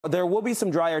There will be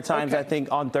some drier times, I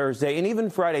think, on Thursday and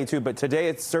even Friday, too. But today,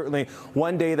 it's certainly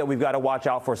one day that we've got to watch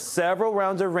out for several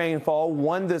rounds of rainfall,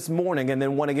 one this morning and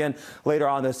then one again later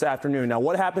on this afternoon. Now,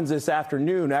 what happens this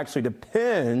afternoon actually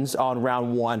depends on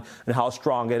round one and how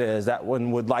strong it is. That one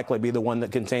would likely be the one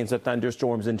that contains the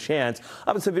thunderstorms and chance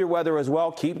of severe weather as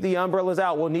well. Keep the umbrellas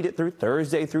out. We'll need it through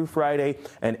Thursday through Friday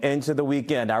and into the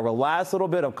weekend. Our last little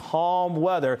bit of calm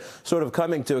weather sort of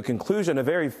coming to a conclusion, a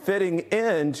very fitting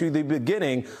end to the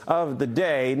beginning of the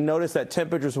day. Notice that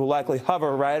temperatures will likely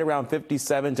hover right around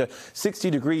 57 to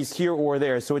 60 degrees here or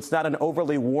there, so it's not an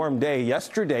overly warm day.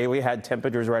 Yesterday, we had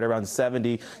temperatures right around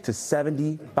 70 to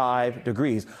 75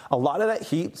 degrees. A lot of that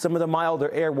heat, some of the milder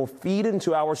air, will feed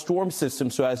into our storm system.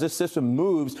 So as this system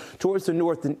moves towards the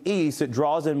north and east, it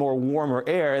draws in more warmer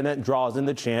air, and that draws in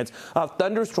the chance of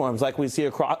thunderstorms like we see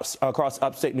across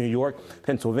upstate New York,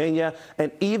 Pennsylvania, and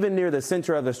even near the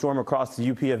center of the storm across the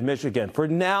UP of Michigan. For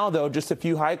now, though, just a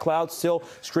few high clouds still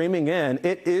streaming in.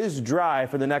 It is dry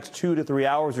for the next 2 to 3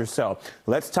 hours or so.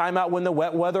 Let's time out when the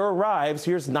wet weather arrives.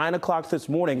 Here's 9 o'clock this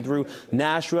morning through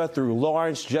Nashua, through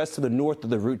Lawrence, just to the north of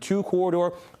the Route 2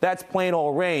 corridor. That's plain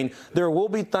old rain. There will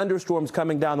be thunderstorms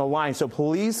coming down the line, so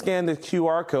please scan the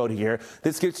QR code here.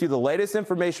 This gets you the latest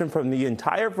information from the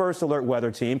entire First Alert weather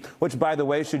team, which, by the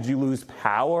way, should you lose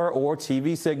power or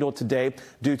TV signal today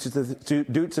due to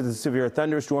the severe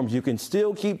thunderstorms, you can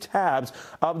still keep tabs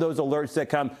of those alerts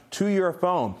that come to your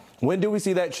phone. When do we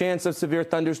see that chance of severe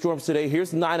thunderstorms today?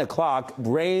 Here's 9 o'clock.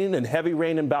 Rain and heavy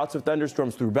rain and bouts of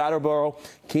thunderstorms through Brattleboro,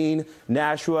 Keene,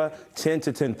 Nashua, 10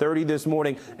 to 10:30 this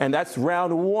morning. And that's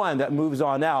round one that moves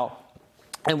on out.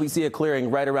 And we see a clearing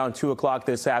right around 2 o'clock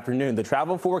this afternoon. The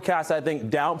travel forecast, I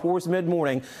think, downpours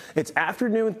mid-morning. It's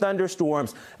afternoon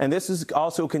thunderstorms, and this is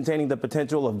also containing the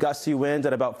potential of gusty winds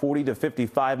at about 40 to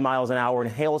 55 miles an hour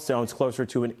and hailstones closer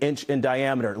to an inch in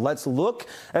diameter. Let's look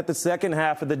at the second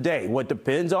half of the day. What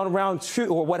depends on round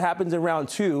two, or what happens in round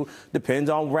two, depends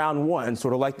on round one,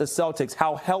 sort of like the Celtics.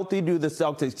 How healthy do the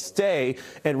Celtics stay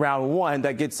in round one?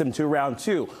 That gets them to round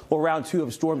two. Well, round two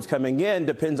of storms coming in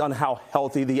depends on how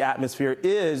healthy the atmosphere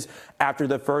is after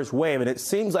the first wave, and it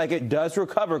seems like it does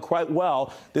recover quite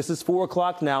well. This is 4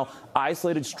 o'clock now.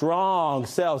 Isolated strong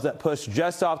cells that push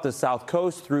just off the south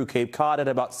coast through Cape Cod at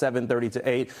about 7:30 to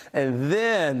 8, and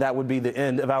then that would be the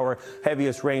end of our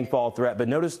heaviest rainfall threat. But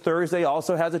notice Thursday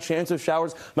also has a chance of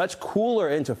showers, much cooler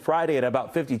into Friday at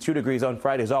about 52 degrees on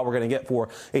Friday is all we're going to get for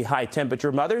a high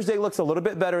temperature. Mother's Day looks a little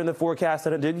bit better in the forecast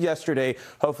than it did yesterday.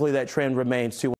 Hopefully that trend remains too.